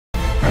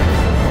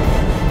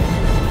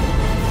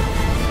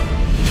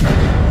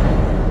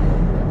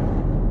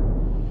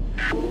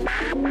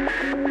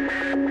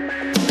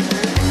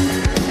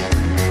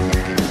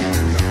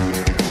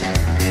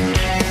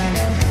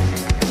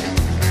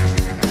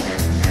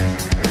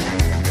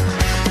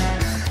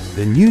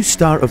The new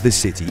star of the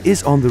city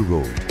is on the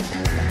road.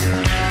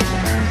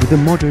 With a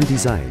modern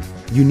design,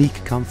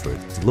 unique comfort,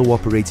 low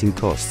operating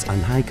costs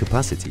and high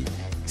capacity,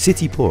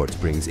 Citiport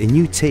brings a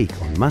new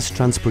take on mass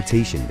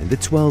transportation in the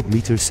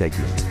 12-meter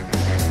segment.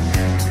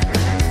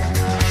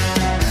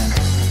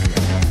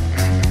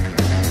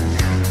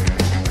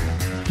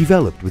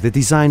 Developed with a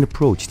design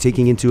approach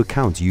taking into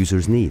account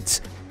users' needs,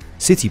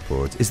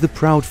 Citiport is the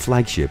proud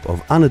flagship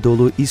of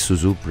Anadolu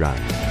Isuzu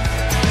brand.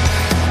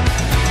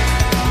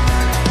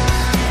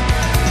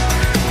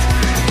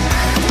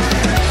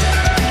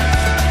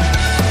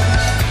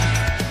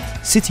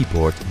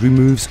 Citiport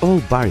removes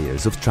all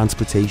barriers of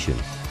transportation.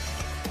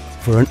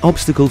 For an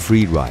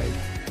obstacle-free ride,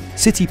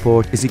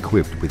 Citiport is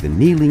equipped with a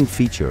kneeling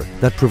feature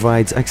that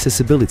provides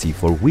accessibility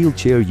for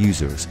wheelchair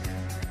users,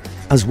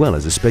 as well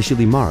as a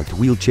specially marked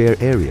wheelchair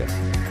area.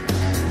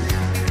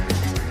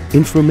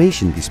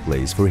 Information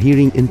displays for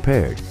hearing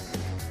impaired,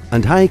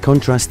 and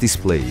high-contrast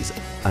displays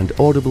and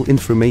audible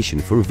information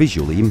for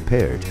visually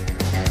impaired.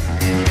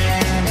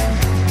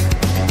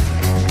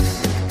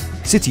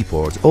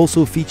 Citiport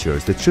also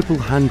features the triple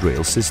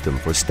handrail system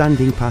for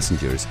standing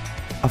passengers,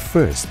 a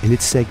first in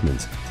its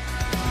segment.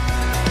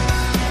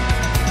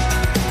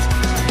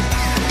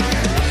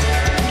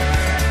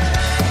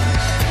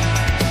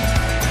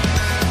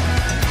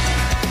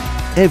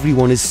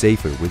 Everyone is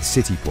safer with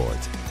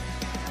Citiport.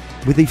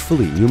 With a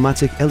fully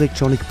pneumatic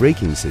electronic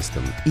braking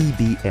system,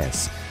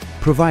 EBS,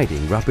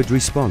 providing rapid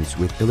response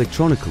with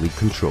electronically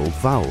controlled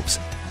valves,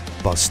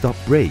 bus stop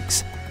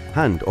brakes,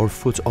 hand or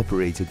foot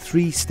operated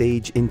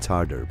 3-stage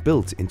intarder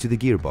built into the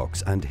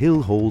gearbox and hill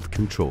hold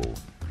control.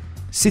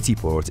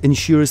 Citiport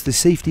ensures the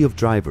safety of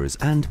drivers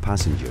and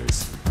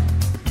passengers.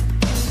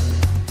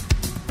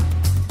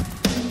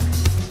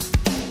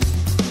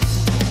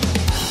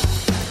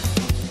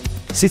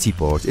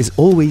 Citiport is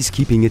always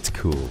keeping it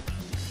cool.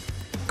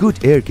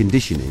 Good air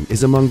conditioning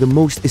is among the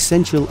most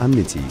essential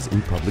amenities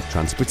in public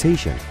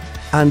transportation,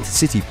 and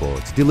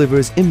Citiport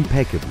delivers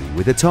impeccably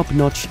with a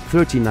top-notch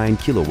 39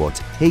 kilowatt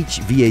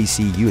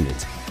HVAC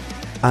unit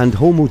and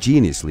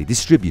homogeneously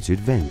distributed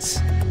vents.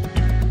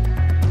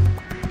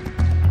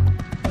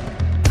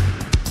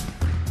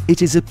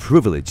 It is a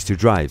privilege to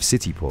drive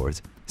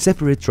Citiport.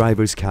 Separate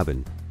driver's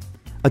cabin,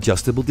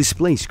 adjustable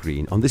display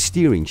screen on the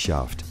steering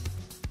shaft,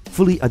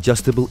 fully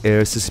adjustable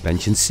air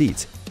suspension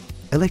seat,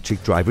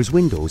 electric driver's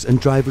windows and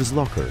driver's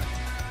locker.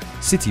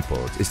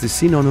 Citiport is the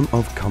synonym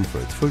of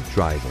comfort for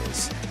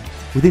drivers.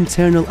 With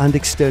internal and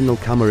external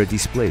camera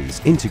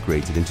displays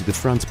integrated into the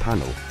front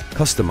panel,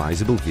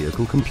 customizable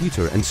vehicle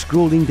computer and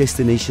scrolling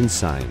destination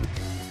sign.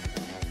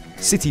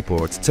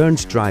 Citiport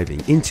turns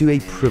driving into a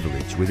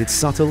privilege with its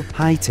subtle,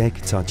 high-tech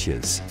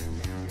touches.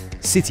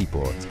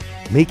 Citiport,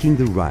 making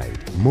the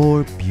ride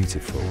more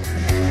beautiful.